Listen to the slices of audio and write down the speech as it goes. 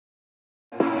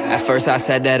At first I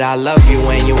said that I love you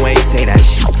and you ain't say that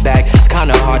shit back. It's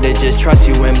kinda hard to just trust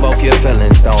you when both your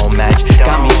feelings don't match.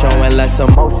 Got me showing less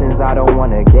emotions, I don't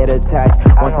wanna get attached.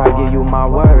 Once I give you my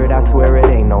word, I swear it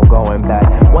ain't no going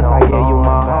back. Once I give you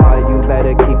my heart, you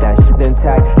better keep that shit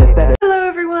intact. Instead of Hello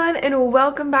everyone and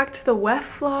welcome back to the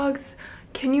WEF vlogs.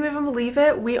 Can you even believe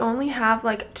it? We only have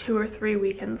like 2 or 3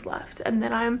 weekends left and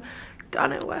then I'm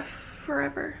done at WEF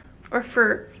forever. Or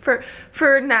for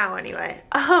now anyway.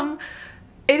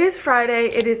 It is Friday,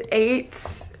 it is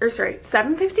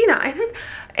 7:59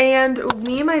 and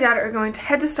me and my dad are going to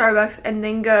head to Starbucks and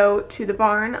then go to the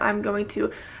barn. I'm going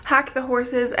to hack the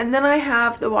horses and then I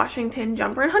have the Washington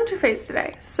jumper and hunter phase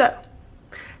today. So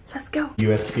let's go.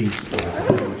 USB store,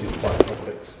 which is quite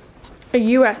complex. A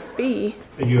USB?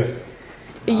 A USB.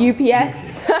 A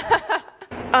UPS?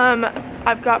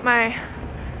 I've got my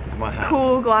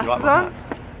cool glasses on.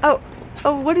 Oh,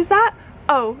 what is that?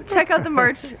 Oh, check out the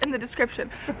merch in the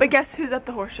description. But guess who's at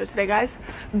the horse show today, guys?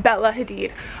 Bella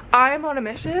Hadid. I'm on a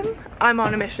mission. I'm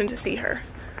on a mission to see her.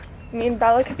 Me and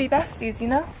Bella could be besties, you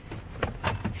know?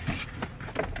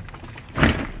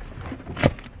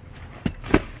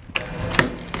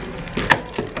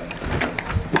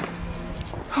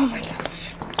 Oh my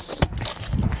gosh.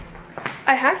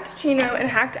 I hacked Chino and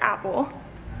hacked Apple.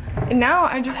 And now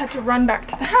I just have to run back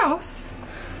to the house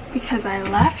because I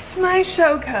left my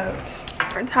show coat.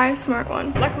 Tie a smart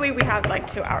one. Luckily we have like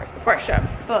 2 hours before our show,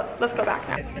 but let's go back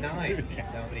now.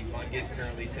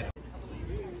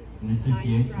 This is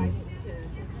the expert.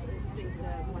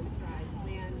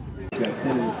 Got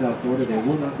 10 in the South Florida. There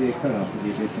will not be a cutoff for the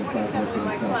additional 5 in the South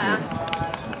Florida.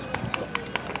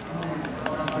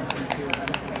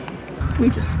 We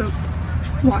just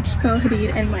watched Bella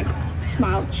Hadid and like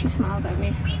smiled. She smiled at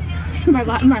me. My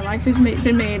life has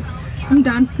been made. I'm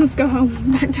done. Let's go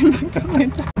home. Back to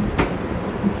Atlanta.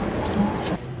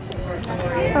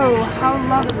 Oh, how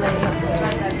lovely.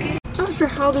 I'm not sure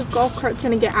how this golf cart's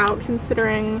gonna get out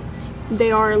considering they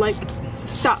are like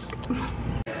stuck.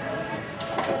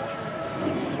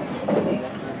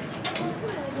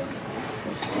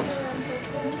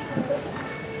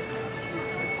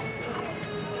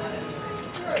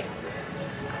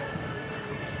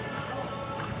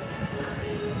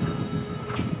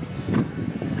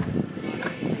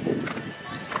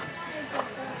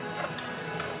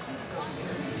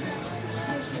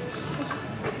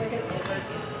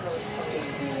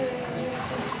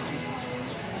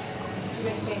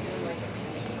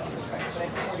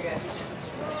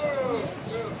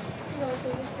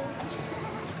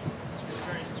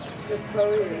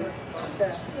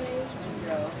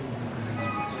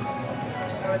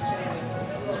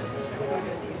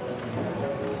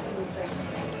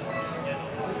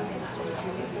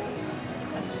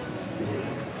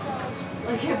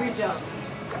 Like every jump.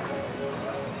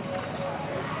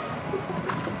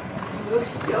 You were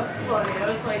so funny. I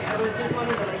was just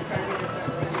wondering like practice that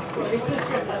really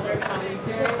funny. Other time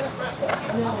period.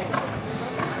 No.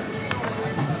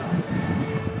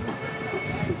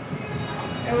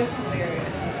 It was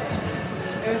hilarious.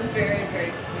 It was very,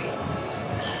 very sweet.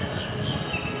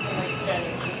 Like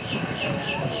Jenny.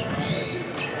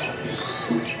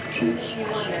 She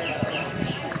wondered.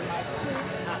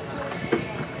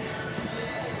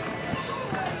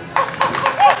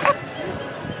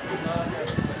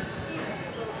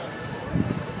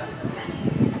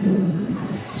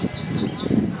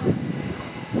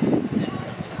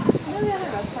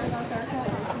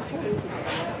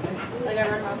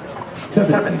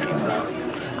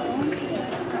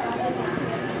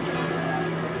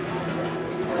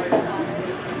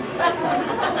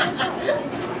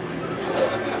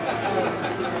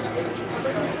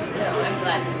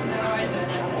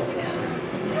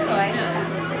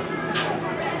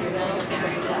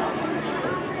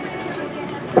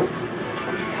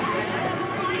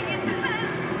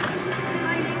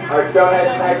 Alright, go ahead,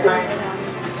 snack drink.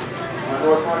 On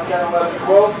North 110, 11,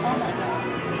 12.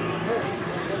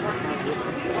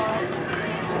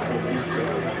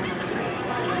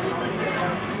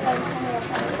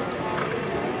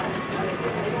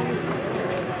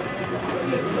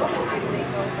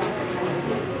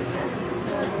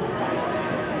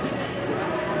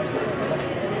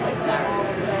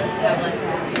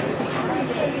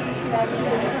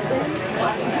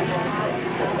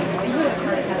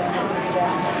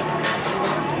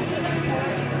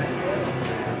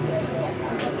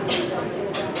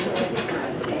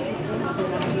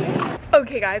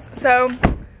 Okay guys, so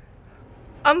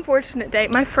unfortunate day.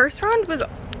 My first round was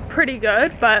pretty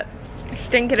good, but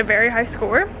just didn't get a very high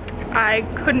score. I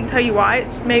couldn't tell you why.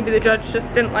 Maybe the judge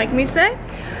just didn't like me today.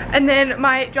 And then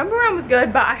my jump around was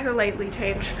good, but I had a lately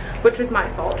change, which was my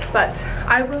fault, but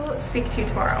I will speak to you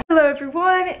tomorrow. Hello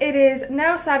everyone, it is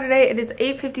now Saturday. It is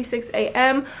 8:56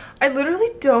 a.m. I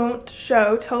literally don't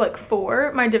show till like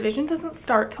 4. My division doesn't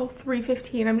start till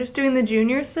 3:15. I'm just doing the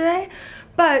juniors today,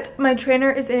 but my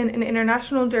trainer is in an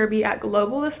international derby at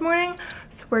Global this morning,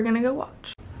 so we're gonna go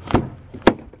watch.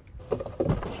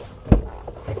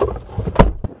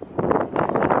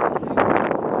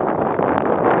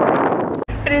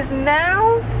 It is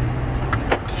now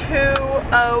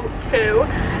 2:02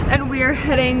 and we are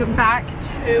heading back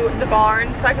to the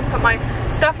barn so I can put my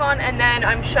stuff on, and then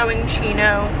I'm showing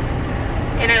Chino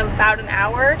in about an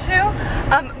hour or two.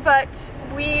 But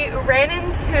we ran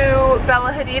into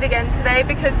Bella Hadid again today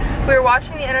because we were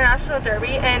watching the international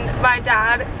derby, and my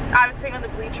dad, I was sitting on the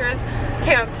bleachers,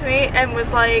 came up to me and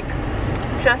was like,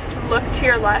 just look to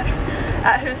your left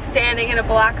at who's standing in a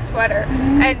black sweater.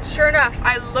 And sure enough,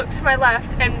 I looked to my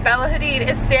left and Bella Hadid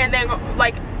is standing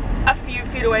like a few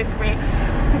feet away from me.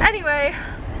 Anyway,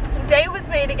 day was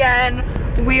made again.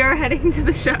 We are heading to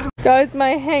the show. Guys,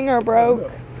 my hanger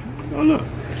broke. Oh look.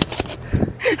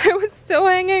 It was still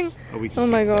hanging. Oh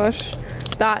my gosh,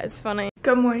 that is funny.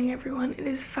 Good morning everyone. It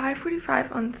is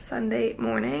 5:45 on Sunday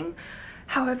morning.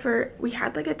 However, we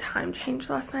had like a time change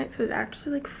last night, so it's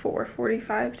actually like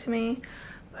 4:45 to me,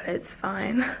 but it's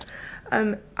fine.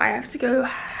 I have to go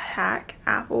hack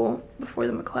Apple before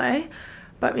the McClay,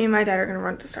 but me and my dad are gonna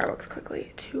run to Starbucks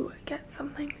quickly to get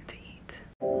something to eat.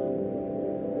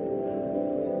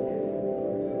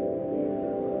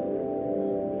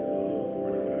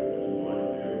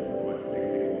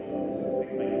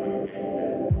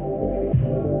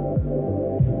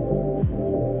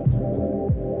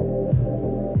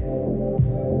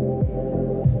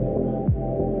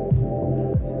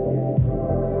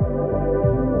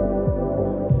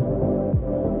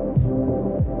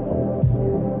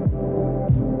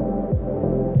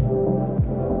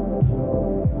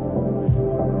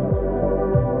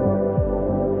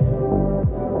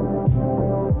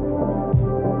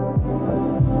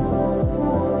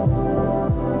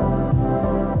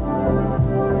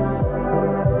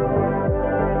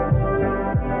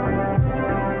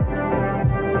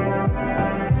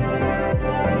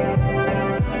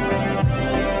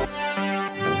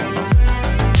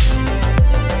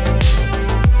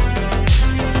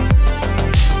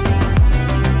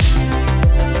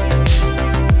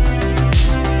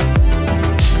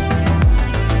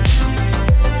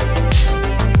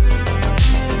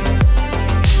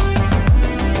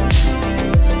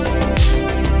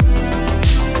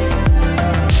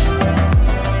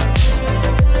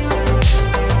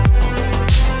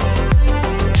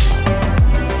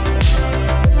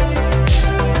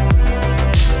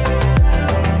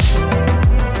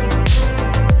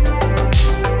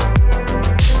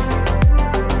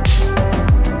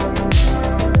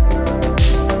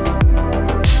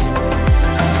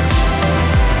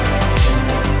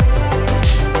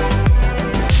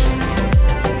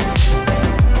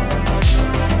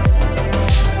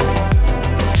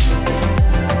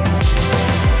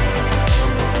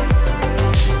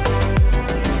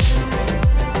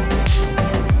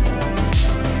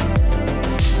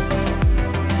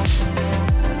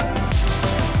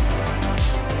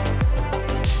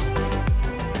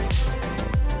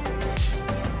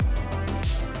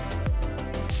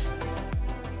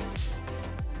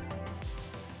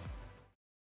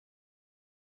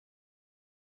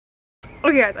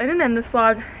 Okay guys, I didn't end this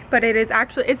vlog, but it is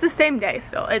actually, it's the same day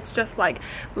still, it's just like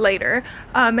later,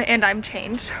 and I'm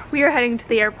changed. We are heading to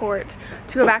the airport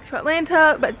to go back to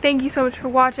Atlanta, but thank you so much for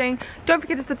watching. Don't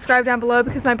forget to subscribe down below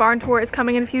because my barn tour is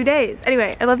coming in a few days.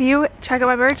 Anyway, I love you, check out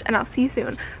my merch, and I'll see you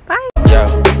soon. Bye!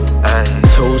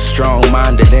 Two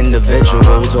strong-minded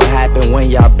individuals. What happen when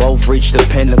y'all both reach the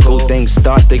pinnacle? Things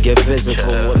start to get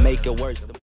physical. What make it worse?